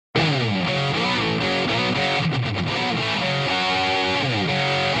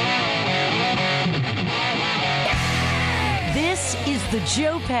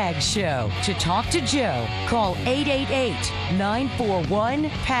Joe Pags Show. To talk to Joe, call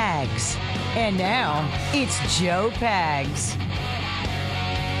 888-941-PAGS. And now, it's Joe Pags.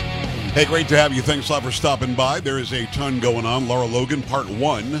 Hey, great to have you. Thanks a lot for stopping by. There is a ton going on. Laura Logan, part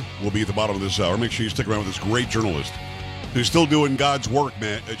 1, will be at the bottom of this hour. Make sure you stick around with this great journalist who's still doing God's work,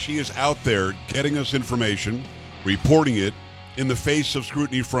 man. She is out there getting us information, reporting it in the face of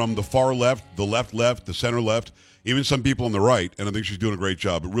scrutiny from the far left, the left, the center left, even some people on the right, and I think she's doing a great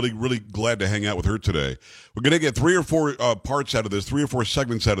job. But really, really glad to hang out with her today. We're going to get 3 or 4 parts out of this, 3 or 4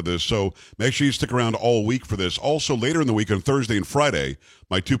 segments out of this, so make sure you stick around all week for this. Also, later in the week, on Thursday and Friday,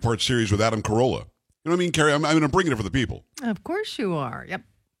 my 2-part series with Adam Carolla. You know what I mean, Carrie? I'm going to bring it for the people. Of course you are. Yep.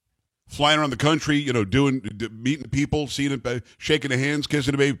 Flying around the country, you know, meeting people, seeing it, shaking their hands,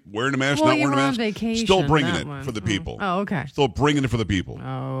 kissing a baby, wearing a mask, not wearing a mask. Vacation, still bringing it for the people. Oh, okay. Still bringing it for the people.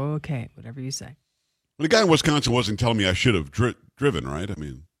 Oh, okay. Whatever you say. The guy in Wisconsin wasn't telling me I should have driven, right? I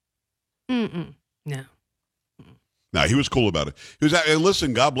mean, no. No, he was cool about it. He was, and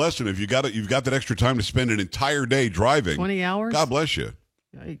listen, God bless him. If you've got that extra time to spend an entire day driving, 20 hours. God bless you.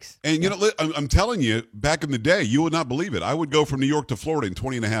 Yikes. And you know, I'm telling you, back in the day, you would not believe it. I would go from New York to Florida in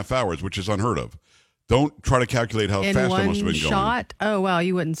 20 and a half hours, which is unheard of. Don't try to calculate how fast I must have been going. Shot? Oh, wow.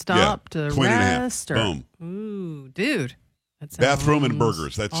 You wouldn't stop to 20 rest? and a half. Boom. Ooh, dude. Bathroom and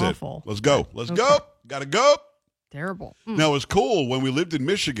burgers. That's awful. it. Let's go. Let's go. Gotta go. Terrible. Now, it was cool when we lived in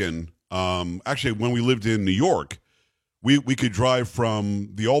Michigan. Actually, when we lived in New York, we could drive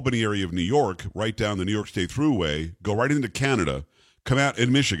from the Albany area of New York right down the New York State Thruway, go right into Canada, come out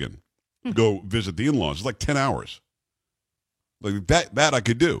in Michigan, go visit the in-laws. It's like 10 hours. Like that I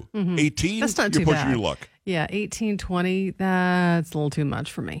could do. 18, that's not you're too pushing bad. your luck. Yeah, 18, 20, that's a little too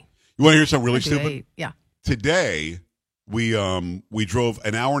much for me. You want to hear something really stupid? 8. Yeah. Today, we drove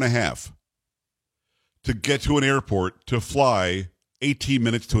an hour and a half to get to an airport to fly 18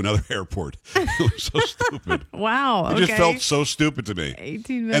 minutes to another airport. It was so stupid. Wow. It just felt so stupid to me.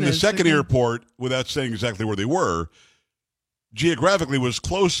 18 minutes. And the second airport, without saying exactly where they were, geographically was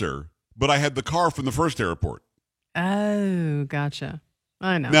closer, but I had the car from the first airport. Oh, gotcha.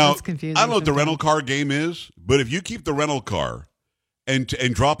 I know. Now, That's confusing. I don't know what the rental car game is, but if you keep the rental car and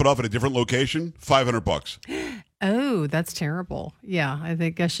drop it off at a different location, $500. Oh, that's terrible. Yeah, I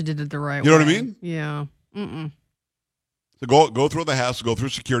think I should did it the right way. You know what I mean? Yeah. So go through the house, go through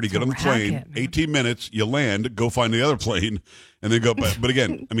security, get on the plane, 18 minutes, you land, go find the other plane, and then go. But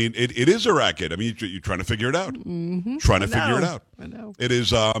again, I mean, it is a racket. I mean, you're trying to figure it out. Trying to figure it out. I know. It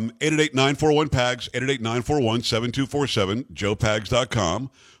is 888-941-PAGS, 888-941-7247, joepags.com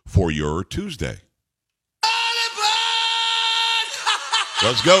for your Tuesday.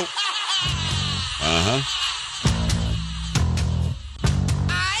 Let's go.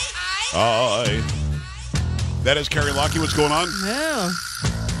 Aye. That is Carrie Lockie. What's going on? Yeah.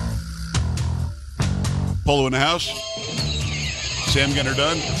 Polo in the house. Sam getting her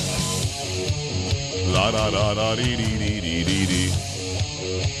done. La da da da dee dee dee dee dee dee.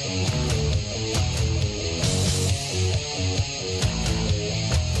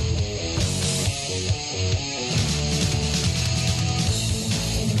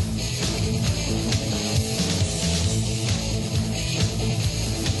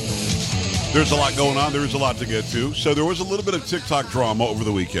 There's a lot going on. There's a lot to get to. So there was a little bit of TikTok drama over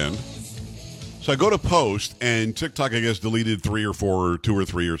the weekend. So I go to post, and TikTok, I guess, deleted 3 or 4 or 2 or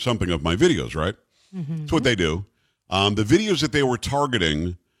 3 or something of my videos, right? That's what they do. The videos that they were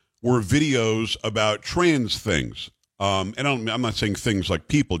targeting were videos about trans things. And I'm not saying things like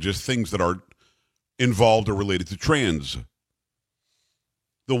people, just things that are involved or related to trans.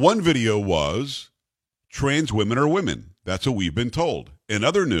 The one video was trans women are women. That's what we've been told. In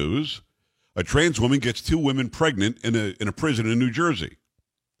other news, a trans woman gets 2 women pregnant in a prison in New Jersey.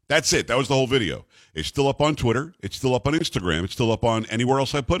 That's it. That was the whole video. It's still up on Twitter. It's still up on Instagram. It's still up on anywhere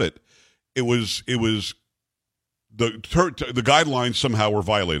else I put it. It was the guidelines somehow were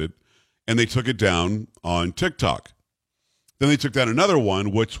violated, and they took it down on TikTok. Then they took down another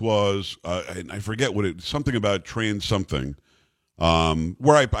one, which was and I forget what it, something about trans something,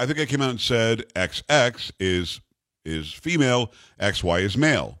 where I think I came out and said XX is female, XY is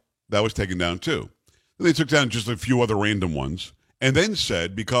male. That was taken down too. Then they took down just a few other random ones, and then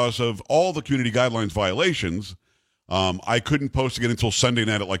said because of all the community guidelines violations, I couldn't post again until Sunday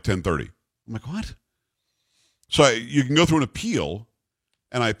night at like 10:30. I'm like, what? So you can go through an appeal,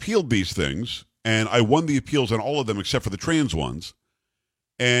 and I appealed these things, and I won the appeals on all of them except for the trans ones.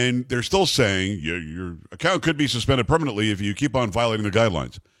 And they're still saying your account could be suspended permanently if you keep on violating the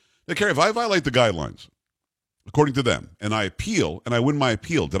guidelines. Now, Carrie, if I violate the guidelines, according to them, and I appeal, and I win my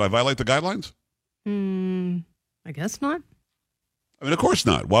appeal, did I violate the guidelines? I guess not. I mean, of course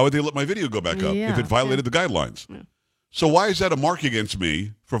not. Why would they let my video go back up if it violated the guidelines? Yeah. So why is that a mark against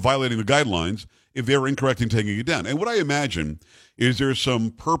me for violating the guidelines if they're incorrect in taking it down? And what I imagine is there's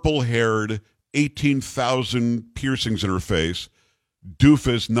some purple-haired, 18,000 piercings in her face,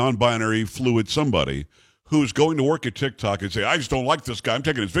 doofus, non-binary, fluid somebody who's going to work at TikTok and say, I just don't like this guy. I'm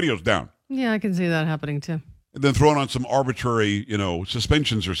taking his videos down. Yeah, I can see that happening too. And then throwing on some arbitrary,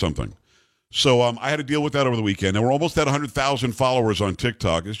 suspensions or something. So I had to deal with that over the weekend. And we're almost at 100,000 followers on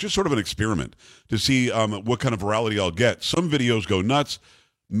TikTok. It's just sort of an experiment to see what kind of virality I'll get. Some videos go nuts.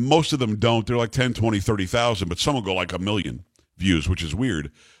 Most of them don't. They're like 10, 20, 30,000. But some will go like 1 million views, which is weird.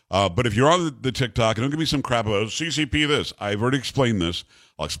 But if you're on the TikTok, and don't give me some crap about CCP this. I've already explained this.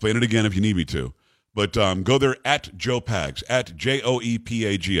 I'll explain it again if you need me to. But go there at Joe Pags, at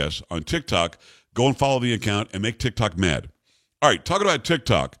JOEPAGS on TikTok. Go and follow the account and make TikTok mad. All right, talking about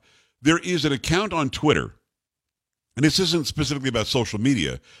TikTok. There is an account on Twitter, and this isn't specifically about social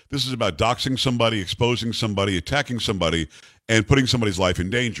media. This is about doxing somebody, exposing somebody, attacking somebody, and putting somebody's life in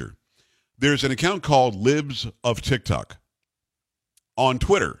danger. There's an account called Libs of TikTok on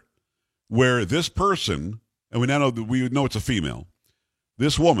Twitter where this person, and we know it's a female,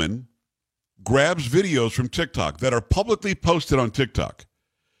 this woman grabs videos from TikTok that are publicly posted on TikTok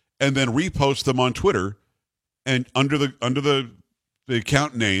and then reposts them on Twitter and under the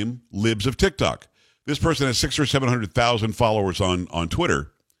account name Libs of TikTok. This person has 600,000 or 700,000 followers on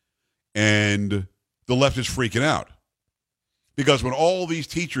Twitter, and the left is freaking out. Because when all these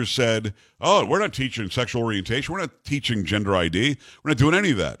teachers said, oh, we're not teaching sexual orientation, we're not teaching gender ID, we're not doing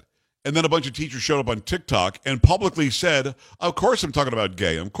any of that. And then a bunch of teachers showed up on TikTok and publicly said, of course I'm talking about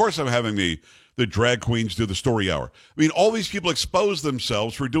gay. Of course I'm having the drag queens do the story hour. I mean, all these people exposed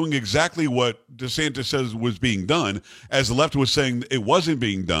themselves for doing exactly what DeSantis says was being done, as the left was saying it wasn't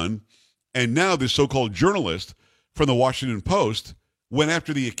being done. And now this so-called journalist from the Washington Post went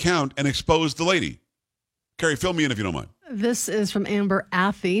after the account and exposed the lady. Carrie, fill me in if you don't mind. This is from Amber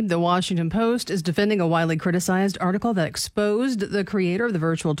Athey. The Washington Post is defending a widely criticized article that exposed the creator of the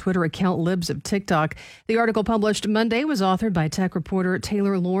virtual Twitter account Libs of TikTok. The article published Monday was authored by tech reporter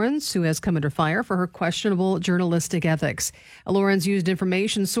Taylor Lawrence, who has come under fire for her questionable journalistic ethics. Lawrence used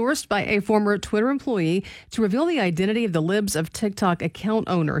information sourced by a former Twitter employee to reveal the identity of the Libs of TikTok account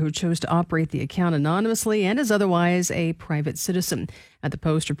owner, who chose to operate the account anonymously and is otherwise a private citizen. The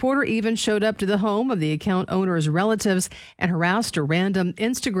Post reporter even showed up to the home of the account owner's relatives and harassed a random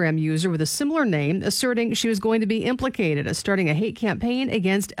Instagram user with a similar name, asserting she was going to be implicated as starting a hate campaign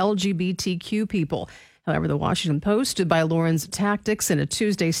against LGBTQ people. However, the Washington Post stood by Lauren's tactics in a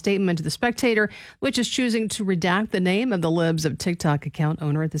Tuesday statement to The Spectator, which is choosing to redact the name of the Libs of TikTok account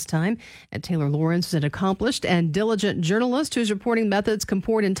owner at this time. And Taylor Lawrence is an accomplished and diligent journalist whose reporting methods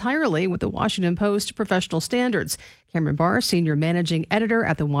comport entirely with the Washington Post professional standards. Cameron Barr, senior managing editor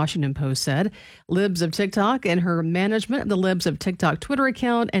at the Washington Post, said Libs of TikTok and her management of the Libs of TikTok Twitter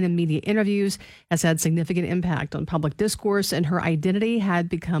account and in media interviews has had significant impact on public discourse, and her identity had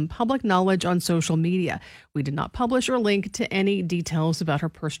become public knowledge on social media. We did not publish or link to any details about her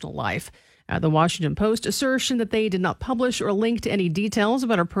personal life. The Washington Post assertion that they did not publish or link to any details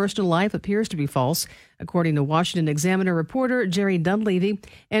about her personal life appears to be false. According to Washington Examiner reporter Jerry Dunleavy,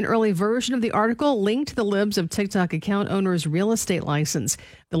 an early version of the article linked the Libs of TikTok account owner's real estate license.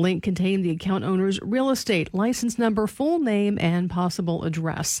 The link contained the account owner's real estate license number, full name, and possible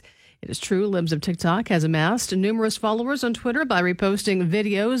address. It is true, Libs of TikTok has amassed numerous followers on Twitter by reposting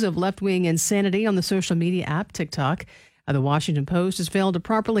videos of left-wing insanity on the social media app TikTok. The Washington Post has failed to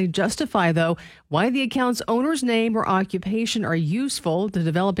properly justify, though, why the account's owner's name or occupation are useful to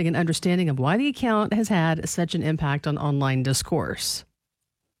developing an understanding of why the account has had such an impact on online discourse.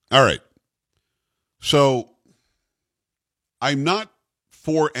 All right. So I'm not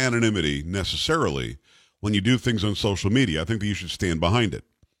for anonymity necessarily when you do things on social media. I think that you should stand behind it.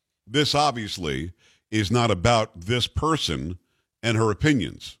 This obviously is not about this person and her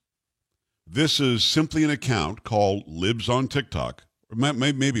opinions. This is simply an account called Libs on TikTok, or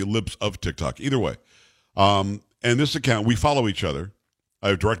maybe Libs of TikTok, either way. And this account, we follow each other.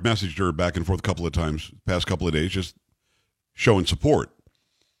 I've direct messaged her back and forth a couple of times, past couple of days, just showing support.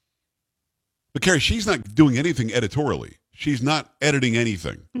 But Carrie, she's not doing anything editorially. She's not editing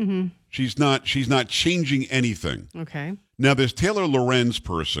anything. Mm-hmm. She's not changing anything. Okay. Now, this Taylor Lorenz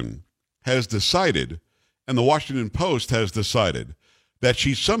person has decided, and the Washington Post has decided, that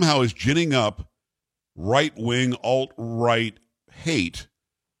she somehow is ginning up right-wing, alt-right hate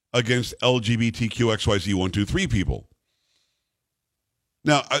against LGBTQXYZ123 people.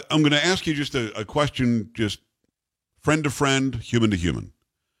 Now, I'm going to ask you just a question, just friend to friend, human to human.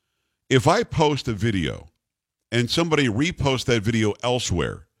 If I post a video and somebody reposts that video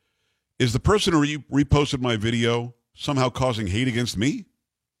elsewhere, is the person who reposted my video somehow causing hate against me?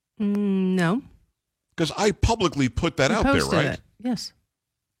 No. Because I publicly put that out there, right? It. Yes.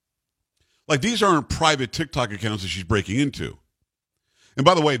 Like, these aren't private TikTok accounts that she's breaking into. And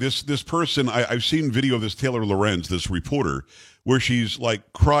by the way, this person, I've seen video of this Taylor Lorenz, this reporter, where she's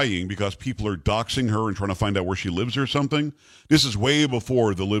like crying because people are doxing her and trying to find out where she lives or something. This is way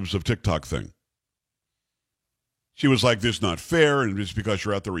before the Libs of TikTok thing. She was like, this is not fair, and just because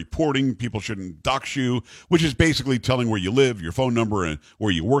you're out there reporting, people shouldn't dox you, which is basically telling where you live, your phone number, and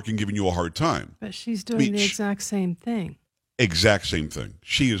where you work, and giving you a hard time. But she's doing the exact same thing. Exact same thing.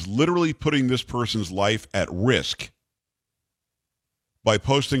 She is literally putting this person's life at risk by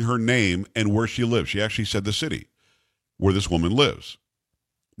posting her name and where she lives. She actually said the city where this woman lives.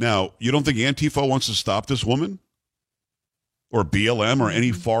 Now, you don't think Antifa wants to stop this woman? Or BLM or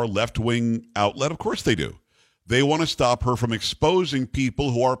any far left-wing outlet? Of course they do. They want to stop her from exposing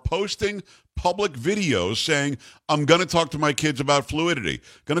people who are posting public videos saying, I'm going to talk to my kids about fluidity,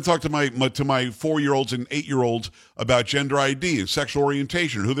 going to talk to my 4-year-olds and 8-year-olds about gender ID and sexual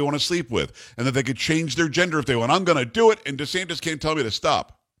orientation, who they want to sleep with, and that they could change their gender if they want. I'm going to do it, and DeSantis can't tell me to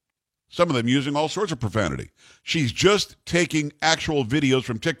stop. Some of them using all sorts of profanity. She's just taking actual videos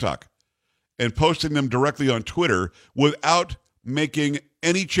from TikTok and posting them directly on Twitter without making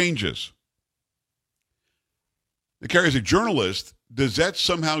any changes. Carrie, as a journalist, does that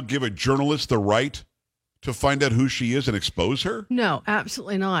somehow give a journalist the right to find out who she is and expose her? No,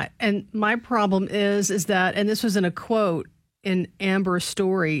 absolutely not. And my problem is that, and this was in a quote in Amber's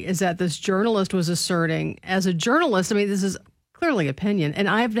story, is that this journalist was asserting, as a journalist, I mean, this is clearly opinion, and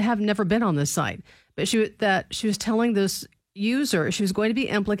I have never been on this site, but she was telling this user she was going to be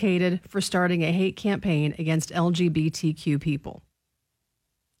implicated for starting a hate campaign against LGBTQ people.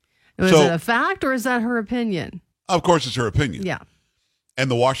 Is it a fact or is that her opinion? Of course, it's her opinion. Yeah.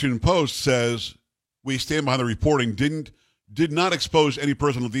 And the Washington Post says, we stand behind the reporting, did not expose any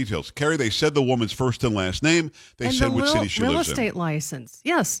personal details. Carrie, they said the woman's first and last name. They said which city she lives in. Real estate license.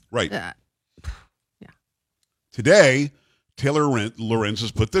 Yes. Right. Yeah. Today, Taylor Lorenz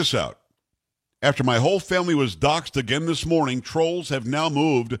has put this out. After my whole family was doxxed again this morning, trolls have now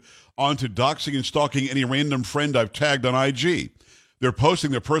moved on to doxing and stalking any random friend I've tagged on IG. They're posting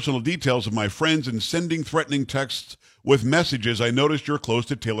their personal details of my friends and sending threatening texts with messages. I noticed you're close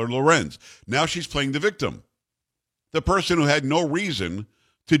to Taylor Lorenz. Now she's playing the victim. The person who had no reason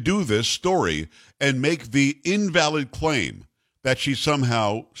to do this story and make the invalid claim that she's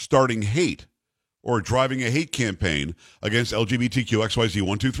somehow starting hate or driving a hate campaign against LGBTQ XYZ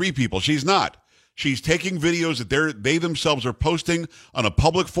 123 people. She's not. She's taking videos that they themselves are posting on a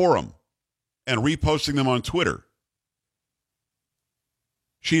public forum and reposting them on Twitter.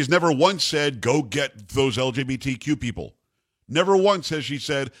 She's never once said, go get those LGBTQ people. Never once has she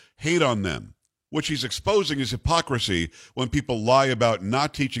said, hate on them. What she's exposing is hypocrisy when people lie about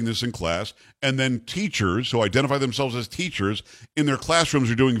not teaching this in class, and then teachers who identify themselves as teachers in their classrooms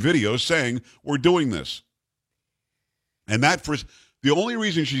are doing videos saying, we're doing this. And the only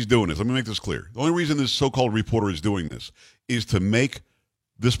reason she's doing this, let me make this clear. The only reason this so-called reporter is doing this is to make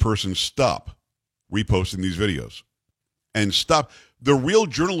this person stop reposting these videos and stop. The real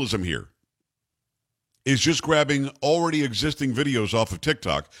journalism here is just grabbing already existing videos off of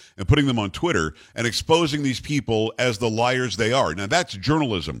TikTok and putting them on Twitter and exposing these people as the liars they are. Now, that's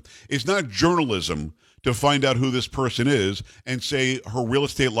journalism. It's not journalism to find out who this person is and say her real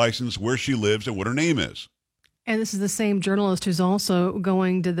estate license, where she lives, and what her name is. And this is the same journalist who's also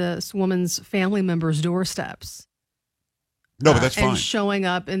going to this woman's family members' doorsteps. No, but that's fine. And showing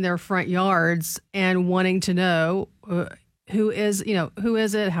up in their front yards and wanting to know who is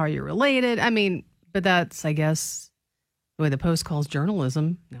it? How are you related? I mean, but that's, I guess, the way the Post calls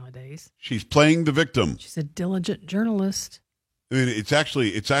journalism nowadays. She's playing the victim. She's a diligent journalist. I mean, it's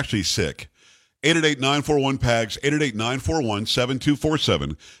actually sick. 888-941-PAGS,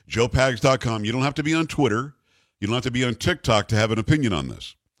 888-941-7247, joepags.com. You don't have to be on Twitter. You don't have to be on TikTok to have an opinion on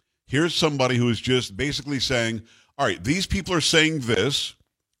this. Here's somebody who is just basically saying, all right, these people are saying this.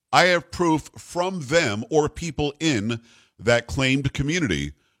 I have proof from them or people in that claimed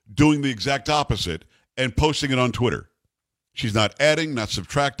community doing the exact opposite and posting it on Twitter. She's not adding, not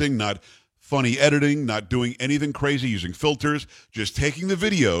subtracting, not funny editing, not doing anything crazy using filters, just taking the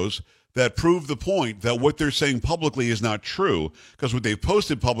videos that prove the point that what they're saying publicly is not true, because what they've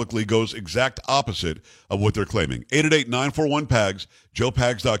posted publicly goes exact opposite of what they're claiming. 888-941-PAGS,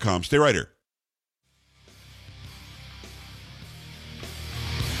 joepags.com. Stay right here.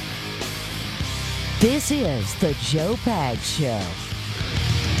 This is the Joe Pags Show.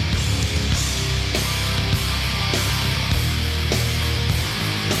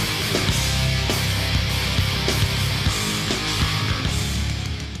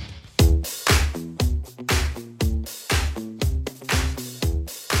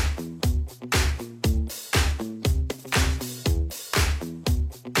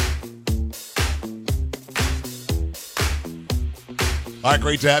 All right,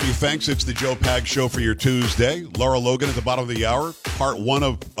 great to have you. Thanks. It's the Joe Pag Show for your Tuesday. Laura Logan at the bottom of the hour. Part one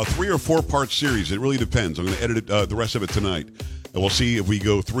of a 3 or 4 part series. It really depends. I'm going to edit it, the rest of it tonight. And we'll see if we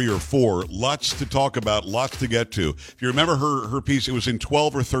go 3 or 4. Lots to talk about, lots to get to. If you remember her piece, it was in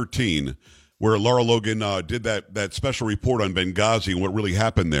 12 or 13 where Laura Logan did that special report on Benghazi and what really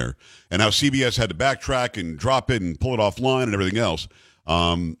happened there. And how CBS had to backtrack and drop it and pull it offline and everything else.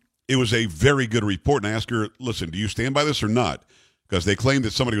 It was a very good report. And I asked her, listen, do you stand by this or not? Because they claimed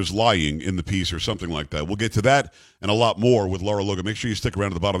that somebody was lying in the piece or something like that. We'll get to that and a lot more with Laura Logan. Make sure you stick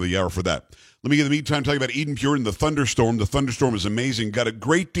around at the bottom of the hour for that. Let me, in the meantime, tell you about Eden Pure and the Thunderstorm. The Thunderstorm is amazing. Got a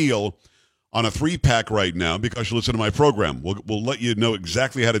great deal on a 3-pack right now because you listen to my program. We'll let you know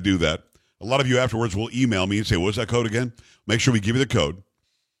exactly how to do that. A lot of you afterwards will email me and say, what's that code again? Make sure we give you the code.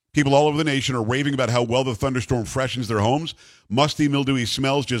 People all over the nation are raving about how well the Thunderstorm freshens their homes. Musty, mildewy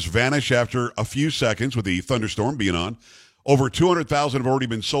smells just vanish after a few seconds with the Thunderstorm being on. Over 200,000 have already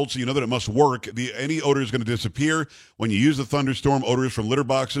been sold, so you know that it must work. Any odor is going to disappear when you use the Thunderstorm. Odors from litter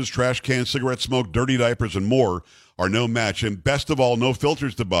boxes, trash cans, cigarette smoke, dirty diapers, and more are no match. And best of all, no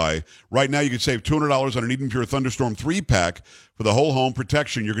filters to buy. Right now, you can save $200 on an Eden Pure Thunderstorm 3-pack for the whole home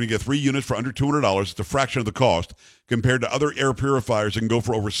protection. You're going to get 3 units for under $200. It's a fraction of the cost compared to other air purifiers that can go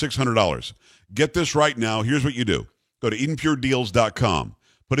for over $600. Get this right now. Here's what you do. Go to EdenPureDeals.com.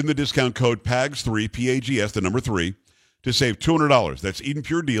 Put in the discount code PAGS3, P-A-G-S, the number 3. To save $200. That's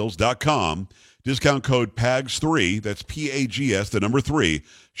EdenPureDeals.com. Discount code PAGS3. That's P-A-G-S, the number 3.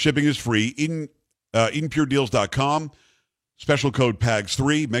 Shipping is free. EdenPureDeals.com. Special code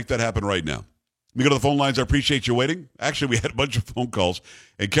PAGS3. Make that happen right now. Let me go to the phone lines. I appreciate you waiting. Actually, we had a bunch of phone calls.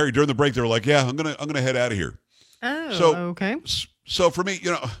 And Carrie, during the break, they were like, yeah, I'm gonna head out of here. Oh, okay. So for me,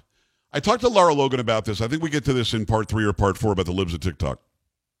 I talked to Laura Logan about this. I think we get to this in part 3 or part 4 about the Libs of TikTok.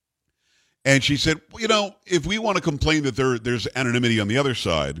 And she said, if we want to complain that there's anonymity on the other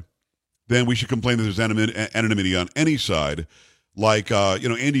side, then we should complain that there's anonymity on any side. Like,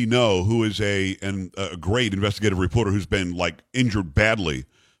 Andy Ngo, who is a great investigative reporter who's been, injured badly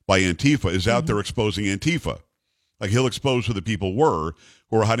by Antifa, is out there exposing Antifa. Like, he'll expose who the people were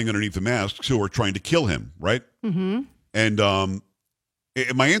who are hiding underneath the masks who are trying to kill him, right? Mm-hmm. And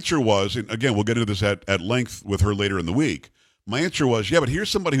my answer was, and again, we'll get into this at length with her later in the week, my answer was, yeah, but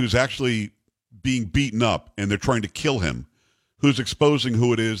here's somebody who's actually being beaten up and they're trying to kill him, who's exposing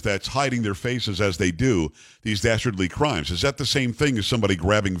who it is that's hiding their faces as they do these dastardly crimes. Is that the same thing as somebody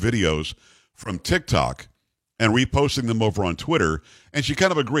grabbing videos from TikTok and reposting them over on Twitter? And she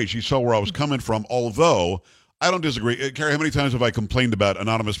kind of agreed. She saw where I was coming from, although I don't disagree. Carrie, how many times have I complained about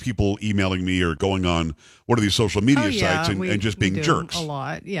anonymous people emailing me or going on what are these social media sites and just being jerks? A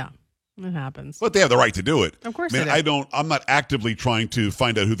lot, yeah. It happens. But they have the right to do it. Of course they do. I'm not actively trying to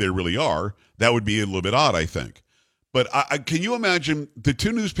find out who they really are. That would be a little bit odd, I think. But can you imagine the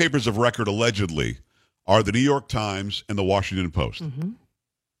 2 newspapers of record allegedly are the New York Times and the Washington Post? Mm-hmm.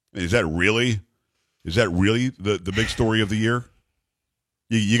 Is that really the big story of the year?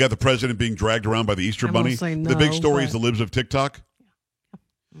 You got the president being dragged around by the Easter Bunny. The big story is the Libs of TikTok.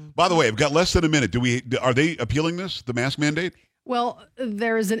 Mm-hmm. By the way, I've got less than a minute. Are they appealing this, the mask mandate? Well,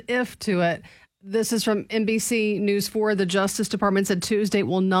 there is an if to it. This is from NBC News 4. The Justice Department said Tuesday it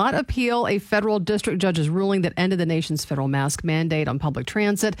will not appeal a federal district judge's ruling that ended the nation's federal mask mandate on public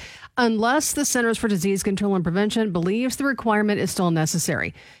transit unless the Centers for Disease Control and Prevention believes the requirement is still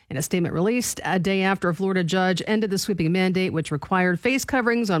necessary. In a statement released a day after a Florida judge ended the sweeping mandate, which required face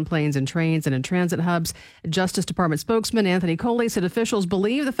coverings on planes and trains and in transit hubs, Justice Department spokesman Anthony Coley said officials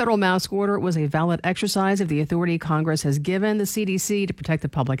believe the federal mask order was a valid exercise of the authority Congress has given the CDC to protect the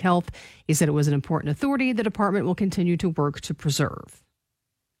public health. He said it was an important authority the department will continue to work to preserve.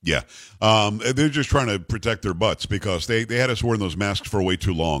 Yeah. They're just trying to protect their butts because they had us wearing those masks for way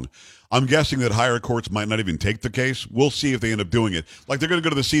too long. I'm guessing that higher courts might not even take the case. We'll see if they end up doing it. Like, they're going to go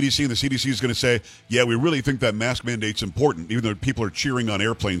to the CDC, and the CDC is going to say, yeah, we really think that mask mandate's important, even though people are cheering on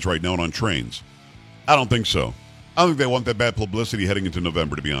airplanes right now and on trains. I don't think so. I don't think they want that bad publicity heading into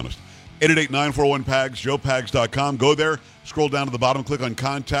November, to be honest. 888-941-PAGS, joepags.com. Go there, scroll down to the bottom, click on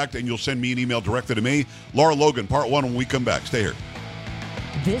Contact, and you'll send me an email directly to me. Laura Logan, part 1 when we come back. Stay here.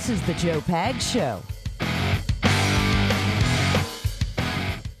 This is the Joe Pag Show.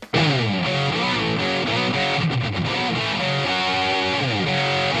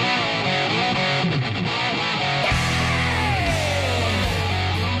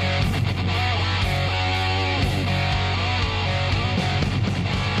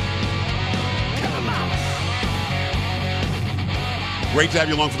 Great to have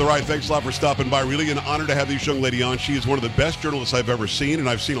you along for the ride. Thanks a lot for stopping by. Really an honor to have this young lady on. She is one of the best journalists I've ever seen, and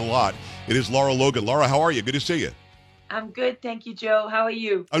I've seen a lot. It is Laura Logan. Laura, how are you? Good to see you. I'm good, thank you, Joe. How are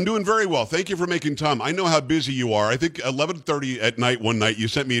you? I'm doing very well. Thank you for making time. I know how busy you are. I think 11:30 at night one night you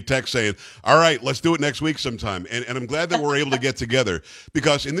sent me a text saying, all right, let's do it next week sometime. And I'm glad that we're able to get together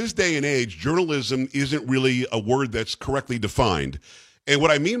because in this day and age, journalism isn't really a word that's correctly defined. And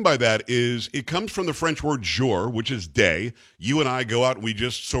what I mean by that is it comes from the French word jour, which is day. You and I go out and we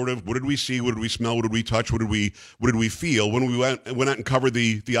just sort of, what did we see? What did we smell? What did we touch? What did we feel when we went out and covered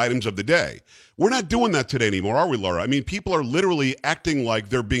the items of the day? We're not doing that today anymore, are we, Laura? I mean, people are literally acting like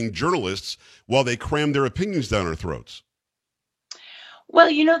they're being journalists while they cram their opinions down our throats. Well,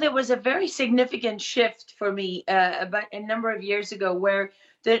 there was a very significant shift for me about a number of years ago where,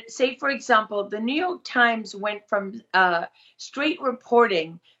 say, for example, the New York Times went from straight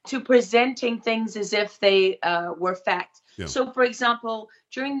reporting to presenting things as if they were fact. Yeah. So, for example,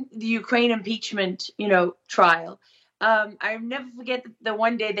 during the Ukraine impeachment, trial, I'll never forget the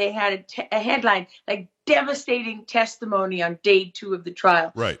one day they had a headline like devastating testimony on day 2 of the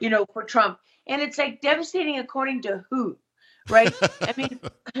trial, Right. For Trump. And it's like devastating according to who? Right. I mean,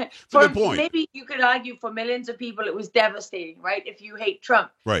 for good point. Maybe you could argue for millions of people it was devastating, right? If you hate Trump.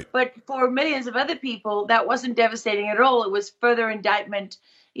 Right. But for millions of other people, that wasn't devastating at all. It was further indictment,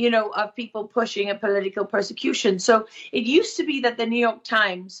 of people pushing a political persecution. So it used to be that the New York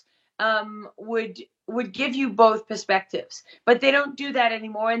Times would give you both perspectives, but they don't do that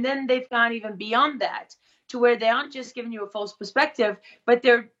anymore. And then they've gone even beyond that to where they aren't just giving you a false perspective, but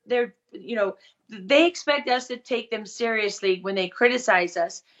they're they expect us to take them seriously when they criticize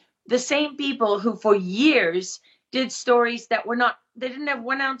us. The same people who for years did stories that they didn't have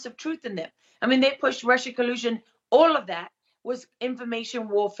 1 ounce of truth in them. I mean, they pushed Russia collusion. All of that was information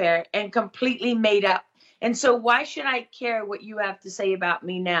warfare and completely made up. And so why should I care what you have to say about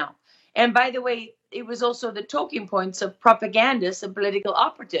me now? And by the way, it was also the talking points of propagandists and political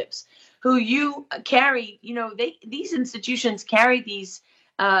operatives who you carry, these institutions carry these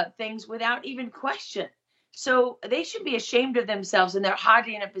things without even question. So they should be ashamed of themselves, and they're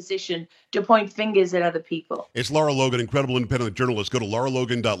hardly in a position to point fingers at other people. It's Laura Logan, incredible independent journalist. Go to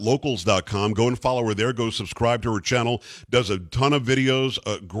lauralogan.locals.com. Go and follow her there. Go subscribe to her channel. Does a ton of videos,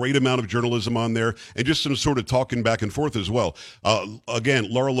 a great amount of journalism on there, and just some sort of talking back and forth as well.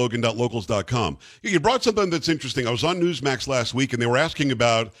 Again, lauralogan.locals.com. You brought something that's interesting. I was on Newsmax last week, and they were asking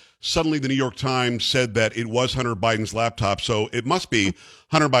about suddenly the New York Times said that it was Hunter Biden's laptop, so it must be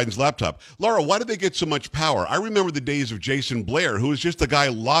Hunter Biden's laptop. Laura, why did they get so much power? I remember the days of Jason Blair, who was just a guy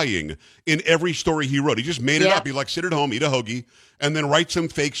lying in every story he wrote. He just made it up. He sit at home, eat a hoagie, and then write some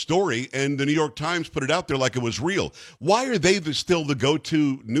fake story, and the New York Times put it out there like it was real. Why are they still the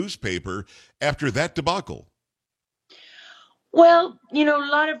go-to newspaper after that debacle? Well, a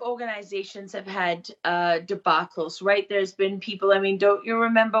lot of organizations have had debacles, right? There's been people, don't you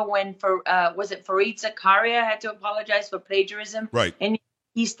remember when, was it Fareed Zakaria had to apologize for plagiarism? Right. And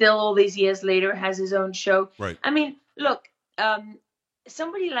he still, all these years later, has his own show. Right. Look,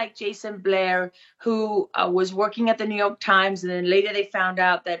 somebody like Jason Blair, who was working at the New York Times, and then later they found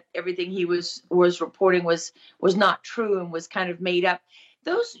out that everything he was reporting was not true and was kind of made up.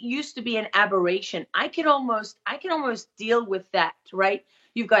 Those used to be an aberration. I can almost deal with that, right?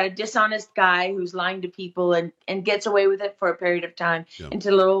 You've got a dishonest guy who's lying to people and gets away with it for a period of time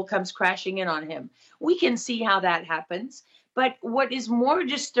until it all comes crashing in on him. We can see how that happens. But what is more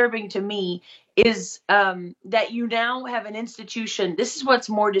disturbing to me is that you now have an institution. This is what's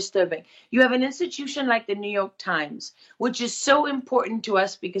more disturbing. You have an institution like the New York Times, which is so important to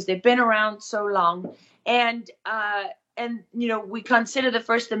us because they've been around so long. And we consider the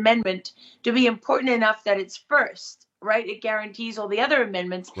First Amendment to be important enough that it's first, right? It guarantees all the other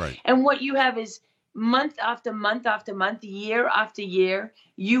amendments. Right. And what you have is month after month after month, year after year,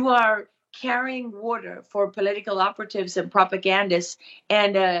 you are carrying water for political operatives and propagandists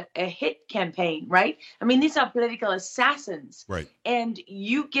and a hit campaign, right? These are political assassins. Right. And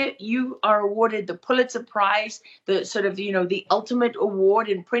you are awarded the Pulitzer Prize, the sort of, the ultimate award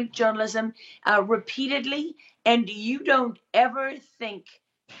in print journalism repeatedly. And you don't ever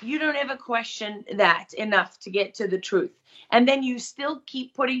question that enough to get to the truth. And then you still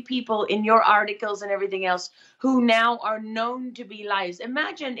keep putting people in your articles and everything else who now are known to be liars.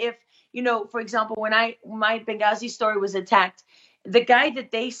 Imagine if, for example, when my Benghazi story was attacked, the guy that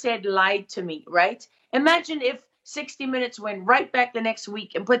they said lied to me, right? Imagine if 60 Minutes went right back the next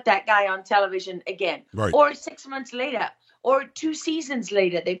week and put that guy on television again. Right. Or 6 months later, or 2 seasons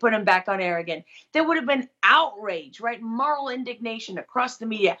later, they put him back on air again. There would have been outrage, right? Moral indignation across the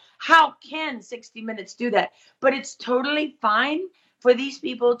media. How can 60 Minutes do that? But it's totally fine for these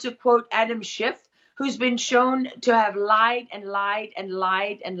people to quote Adam Schiff, who's been shown to have lied and lied and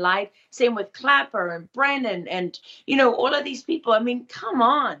lied and lied. Same with Clapper and Brennan and, all of these people. I mean, come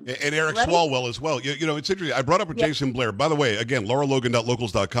on. And Eric right? Swalwell as well. It's interesting. I brought up with Jason Blair. By the way, again,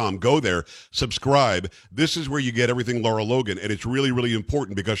 lauralogan.locals.com. Go there, subscribe. This is where you get everything Laura Logan, and it's really, really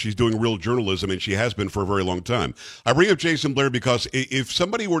important because she's doing real journalism, and she has been for a very long time. I bring up Jason Blair because if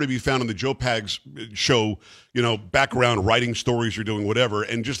somebody were to be found on the Joe Pags show, background, writing stories or doing whatever,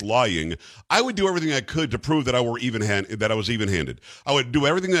 and just lying, I would do everything I could to prove that I was even-handed. I would do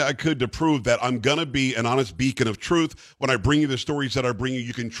everything that I could to prove that I'm going to be an honest beacon of truth when I bring you the stories that I bring you.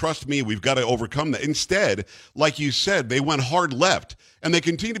 You can trust me. We've got to overcome that. Instead, like you said, they went hard left, and they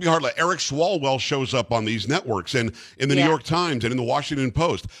continue to be hard left. Eric Swalwell shows up on these networks and in the New York Times and in the Washington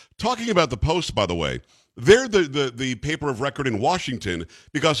Post. Talking about the Post, by the way, they're the paper of record in Washington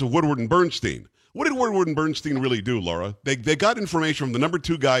because of Woodward and Bernstein. What did Woodward and Bernstein really do, Laura? They got information from the number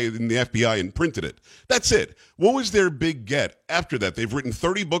 2 guy in the FBI and printed it. That's it. What was their big get after that? They've written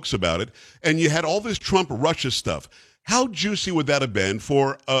 30 books about it, and you had all this Trump-Russia stuff. How juicy would that have been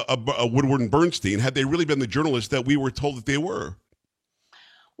for a Woodward and Bernstein had they really been the journalists that we were told that they were?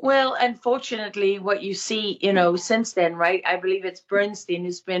 Well, unfortunately, what you see, since then, right? I believe it's Bernstein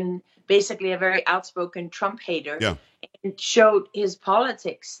who's been basically a very outspoken Trump hater. Yeah. And showed his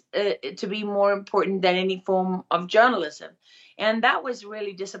politics to be more important than any form of journalism, and that was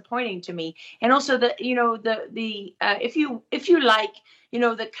really disappointing to me. And also if you like,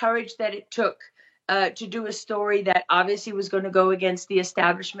 the courage that it took to do a story that obviously was going to go against the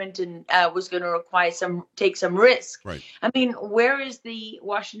establishment and was going to take some risk. Right. I mean, where is the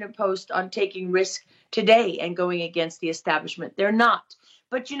Washington Post on taking risk today and going against the establishment? They're not.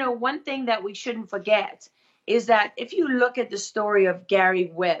 But one thing that we shouldn't forget is that if you look at the story of Gary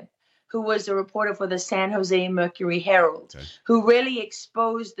Webb, who was a reporter for the San Jose Mercury Herald, who really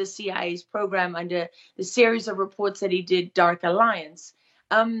exposed the CIA's program under the series of reports that he did, Dark Alliance,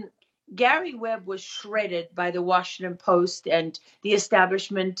 Gary Webb was shredded by the Washington Post and the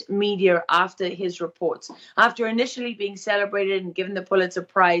establishment media after his reports. After initially being celebrated and given the Pulitzer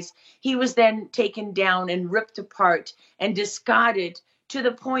Prize, he was then taken down and ripped apart and discarded to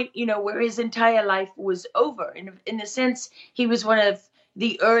the point, where his entire life was over. In a sense, he was one of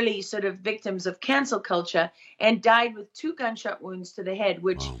the early sort of victims of cancel culture and died with 2 gunshot wounds to the head,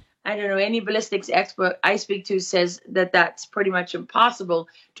 which I don't know, any ballistics expert I speak to says that that's pretty much impossible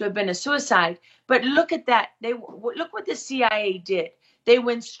to have been a suicide. But look at that. Look what the CIA did. They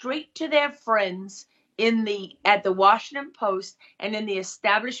went straight to their friends at the Washington Post and in the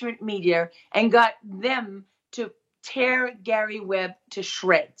establishment media and got them to tear Gary Webb to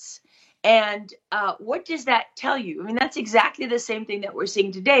shreds. And what does that tell you? I mean, that's exactly the same thing that we're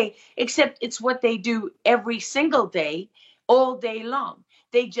seeing today, except it's what they do every single day, all day long.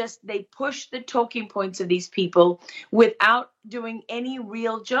 They push the talking points of these people without doing any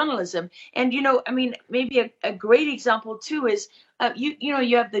real journalism. And, maybe a great example, too, is,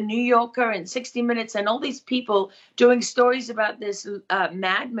 you have the New Yorker and 60 Minutes and all these people doing stories about this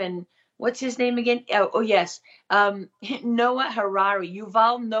madman. What's his name again? Yes. Noah Harari,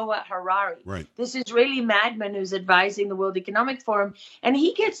 Yuval Noah Harari. Right. This Israeli madman who's advising the World Economic Forum. And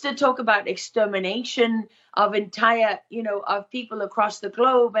he gets to talk about extermination of of people across the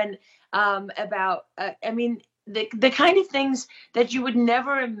globe and about, the kind of things that you would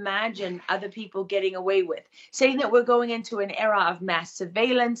never imagine other people getting away with. Saying that we're going into an era of mass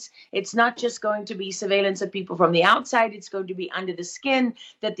surveillance. It's not just going to be surveillance of people from the outside. It's going to be under the skin,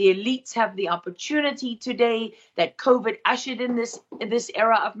 that the elites have the opportunity today, that COVID ushered in this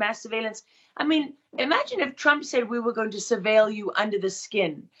era of mass surveillance. I mean, imagine if Trump said we were going to surveil you under the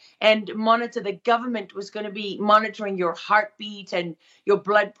skin and monitor, the government was going to be monitoring your heartbeat and your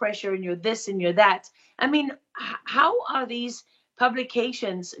blood pressure and your this and your that. I mean, how are these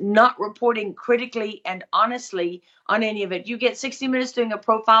publications not reporting critically and honestly on any of it? You get 60 Minutes doing a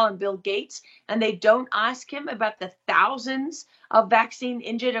profile on Bill Gates, and they don't ask him about the thousands of vaccine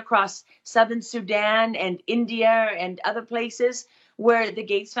injured across southern Sudan and India and other places where the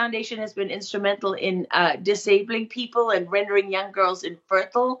Gates Foundation has been instrumental in disabling people and rendering young girls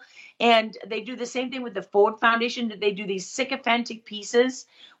infertile. And they do the same thing with the Ford Foundation. They do these sycophantic pieces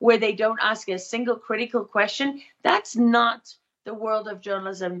where they don't ask a single critical question. That's not the world of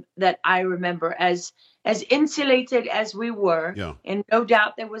journalism that I remember as as insulated as we were, Yeah. and no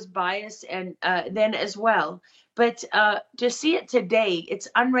doubt there was bias and then as well. But to see it today, it's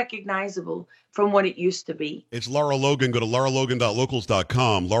unrecognizable from what it used to be. It's Laura Logan. Go to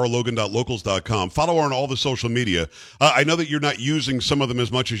lauralogan.locals.com, lauralogan.locals.com. Follow her on all the social media. I know that you're not using some of them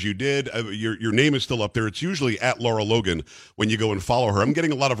as much as you did. Your name is still up there. It's usually at Laura Logan when you go and follow her. I'm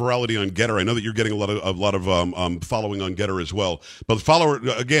getting a lot of virality on Getter. I know that you're getting a lot of following on Getter as well. But follow her,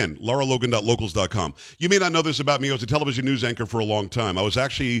 again, lauralogan.locals.com. You may not know this about me. I was a television news anchor for a long time. I was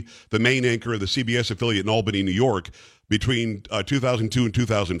actually the main anchor of the CBS affiliate in Albany, New York, between 2002 and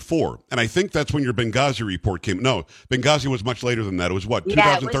 2004. And I think that's when your Benghazi report came. No, Benghazi was much later than that. It was what,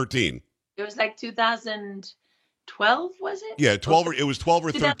 2013? It was like 2012, was it? Yeah, 12. It was 12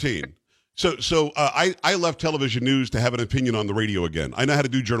 or 13. So I left television news to have an opinion on the radio again. I know how to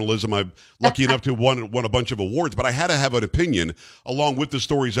do journalism. I'm lucky enough to won a bunch of awards, but I had to have an opinion along with the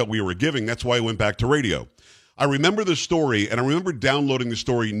stories that we were giving. That's why I went back to radio. I remember the story, and I remember downloading the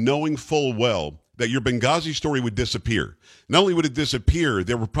story knowing full well that your Benghazi story would disappear. Not only would it disappear,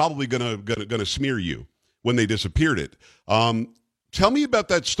 they were probably gonna smear you when they disappeared it. Tell me about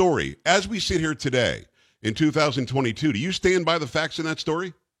that story. As we sit here today in 2022, do you stand by the facts in that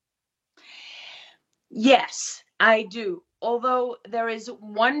story? Yes, I do. Although there is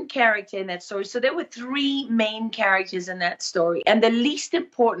one character in that story. So there were three main characters in that story. And the least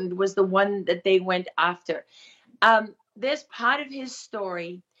important was the one that they went after. There's part of his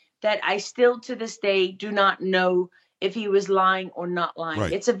story that I still to this day do not know if he was lying or not lying.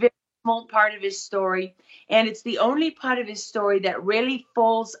 Right. It's a very small part of his story. And it's the only part of his story that really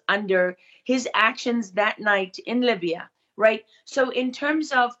falls under his actions that night in Libya, right? So in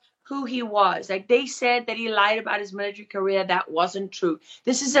terms of who he was, like they said that he lied about his military career, that wasn't true.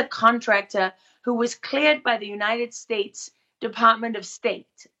 This is a contractor who was cleared by the United States Department of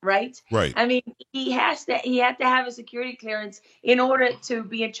State, right? Right. I mean, he had to have a security clearance in order to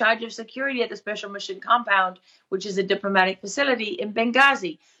be in charge of security at the Special Mission Compound, which is a diplomatic facility in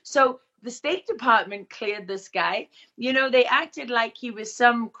Benghazi. So the State Department cleared this guy. You know, they acted like he was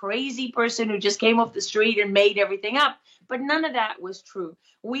some crazy person who just came off the street and made everything up. But none of that was true.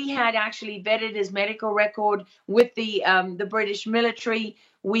 We had actually vetted his medical record with the British military.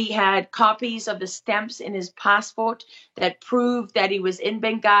 We had copies of the stamps in his passport that proved that he was in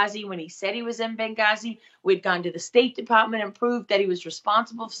Benghazi when he said he was in Benghazi. We'd gone to the State Department and proved that he was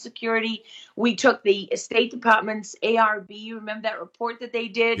responsible for security. We took the State Department's ARB, remember that report that they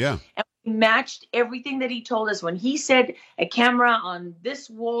did? Yeah. And we matched everything that he told us. When he said a camera on this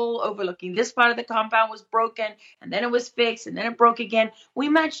wall overlooking this part of the compound was broken, and then it was fixed, and then it broke again, we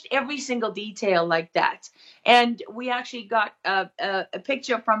matched every single detail like that. And we actually got a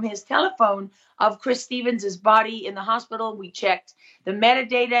picture from his telephone of Chris Stevens's body in the hospital. We checked the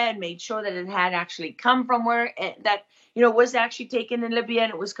metadata and made sure that it had actually come from where that, was actually taken in Libya,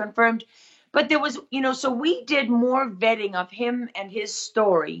 and it was confirmed. But there was, so we did more vetting of him and his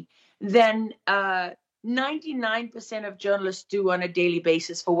story than 99% of journalists do on a daily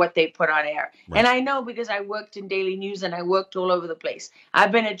basis for what they put on air. Right. And I know because I worked in daily news and I worked all over the place.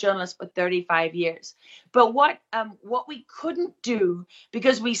 I've been a journalist for 35 years. But what we couldn't do,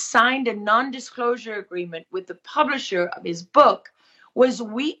 because we signed a non-disclosure agreement with the publisher of his book, was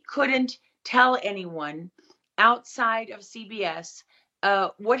we couldn't tell anyone outside of CBS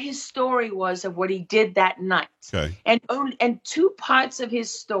what his story was of what he did that night. Okay. And two parts of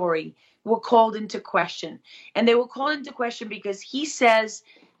his story were called into question. And they were called into question because he says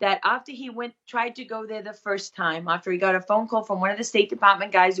that after he tried to go there the first time, after he got a phone call from one of the State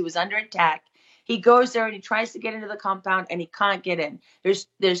Department guys who was under attack, he goes there and he tries to get into the compound and he can't get in.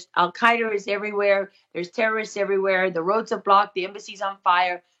 There's Al-Qaeda is everywhere. There's terrorists everywhere. The roads are blocked. The embassy's on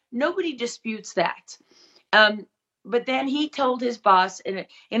fire. Nobody disputes that. But then he told his boss in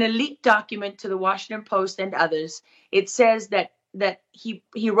a leaked document to the Washington Post and others, it says that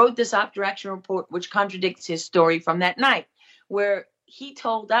he wrote this after action report, which contradicts his story from that night, where he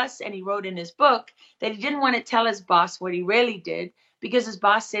told us, and he wrote in his book, that he didn't want to tell his boss what he really did because his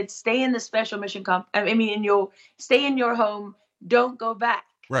boss said, stay in the special mission stay in your home, don't go back.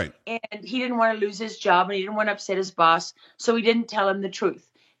 Right. And he didn't want to lose his job and he didn't want to upset his boss, so he didn't tell him the truth.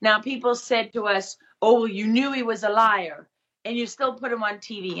 Now, people said to us, oh, well, you knew he was a liar and you still put him on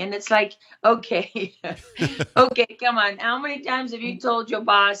TV. And it's like, okay, okay, come on. How many times have you told your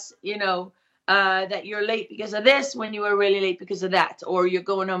boss, that you're late because of this when you were really late because of that, or you're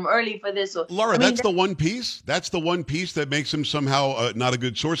going home early for this. Or, Laura, that's the one piece. That's the one piece that makes him somehow not a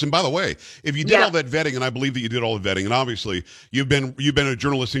good source. And by the way, if you did all that vetting, and I believe that you did all the vetting, and obviously you've been a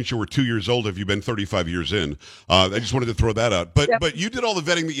journalist since you were 2 years old. If you've been 35 years in, I just wanted to throw that out. But you did all the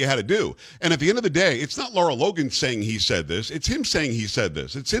vetting that you had to do. And at the end of the day, it's not Laura Logan saying he said this. It's him saying he said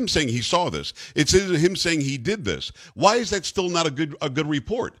this. It's him saying he saw this. It's him saying he did this. Why is that still not a good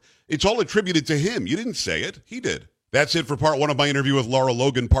report? It's all attributed to him. You didn't say it. He did. That's it for part one of my interview with Laura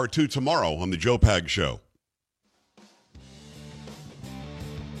Logan. Part two tomorrow on the Joe Pags Show.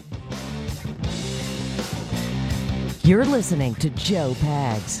 You're listening to Joe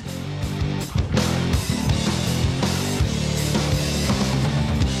Pags.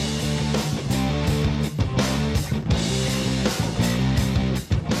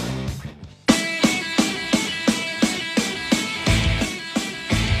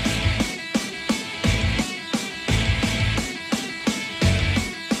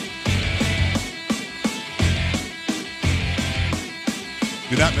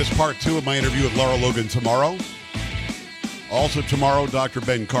 Do not miss part two of my interview with Laura Logan tomorrow. Also tomorrow, Dr.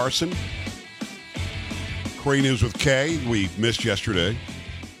 Ben Carson. Cray News with Kay, we missed yesterday.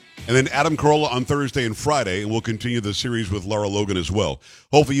 And then Adam Carolla on Thursday and Friday, and we'll continue the series with Laura Logan as well.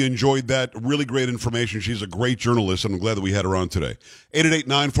 Hopefully you enjoyed that. Really great information. She's a great journalist, and I'm glad that we had her on today.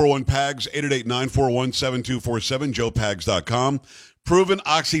 888-941-PAGS, 888-941-7247, joepags.com. Proven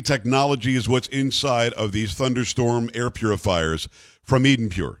Oxy technology is what's inside of these thunderstorm air purifiers from Eden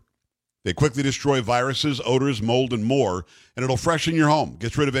Pure. They quickly destroy viruses, odors, mold, and more, and it'll freshen your home.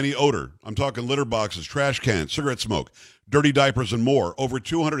 Gets rid of any odor. I'm talking litter boxes, trash cans, cigarette smoke, dirty diapers, and more. Over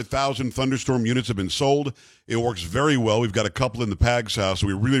 200,000 thunderstorm units have been sold. It works very well. We've got a couple in the Pags house, so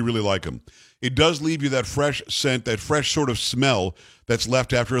we really, really like them. It does leave you that fresh scent, that fresh sort of smell that's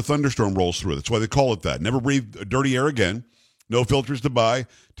left after a thunderstorm rolls through. That's why they call it that. Never breathe dirty air again. No filters to buy.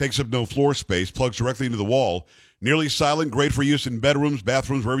 Takes up no floor space. Plugs directly into the wall. Nearly silent, great for use in bedrooms,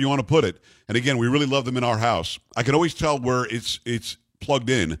 bathrooms, wherever you want to put it. And again, we really love them in our house. I can always tell where it's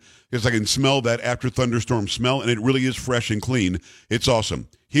plugged in because I can smell that after thunderstorm smell, and it really is fresh and clean. It's awesome.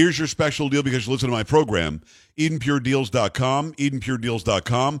 Here's your special deal because you listen to my program, EdenPureDeals.com,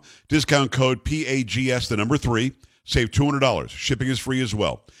 EdenPureDeals.com. Discount code PAGS, the number 3. Save $200. Shipping is free as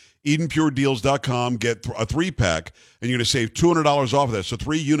well. EdenPureDeals.com. Get a 3-pack, and you're going to save $200 off of that. So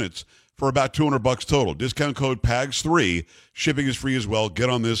 3 units for about $200 total. Discount code PAGS3. Shipping is free as well. Get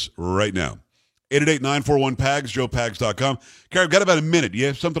on this right now. 888-941-PAGS, joepags.com. Kara, I've got about a minute. You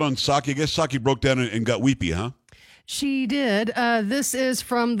have something on Psaki? I guess Psaki broke down and got weepy, huh? She did. This is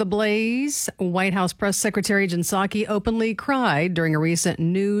from The Blaze. White House Press Secretary Jen Psaki openly cried during a recent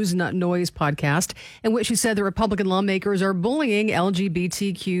News Not Noise podcast in which she said the Republican lawmakers are bullying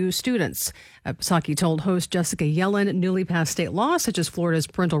LGBTQ students. Psaki told host Jessica Yellen newly passed state laws such as Florida's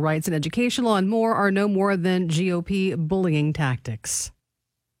parental rights and education law and more are no more than GOP bullying tactics.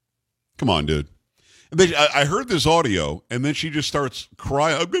 Come on, dude. I heard this audio, and then she just starts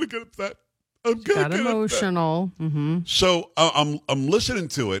crying. I'm going to get upset. Got emotional. Mm-hmm. So I'm listening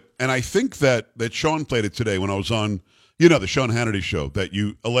to it, and I think that Sean played it today when I was on, the Sean Hannity show that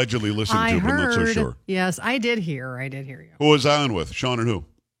you allegedly listened to, but I'm not so sure. Yes, I did hear you. Who was I on with? Sean and who?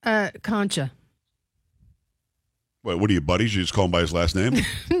 Concha. Wait, what are you, buddies? You just call him by his last name?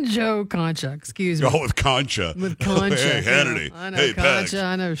 Joe Concha, excuse me. Oh, with Concha. With Concha. Hey, Hannity. I know hey, Concha, Pags.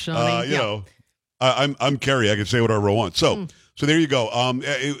 I know Shawnee. I'm Kerry. I can say whatever I want. So there you go.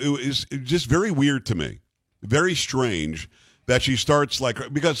 It was just very weird to me. Very strange that she starts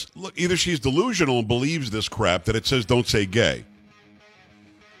because look, either she's delusional and believes this crap that it says don't say gay,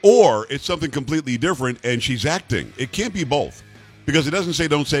 or it's something completely different and she's acting. It can't be both. Because it doesn't say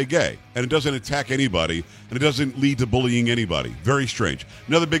don't say gay, and it doesn't attack anybody, and it doesn't lead to bullying anybody. Very strange.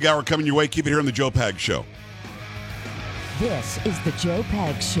 Another big hour coming your way. Keep it here on the Joe Pags Show. This is the Joe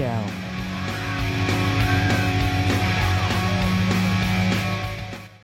Pags Show.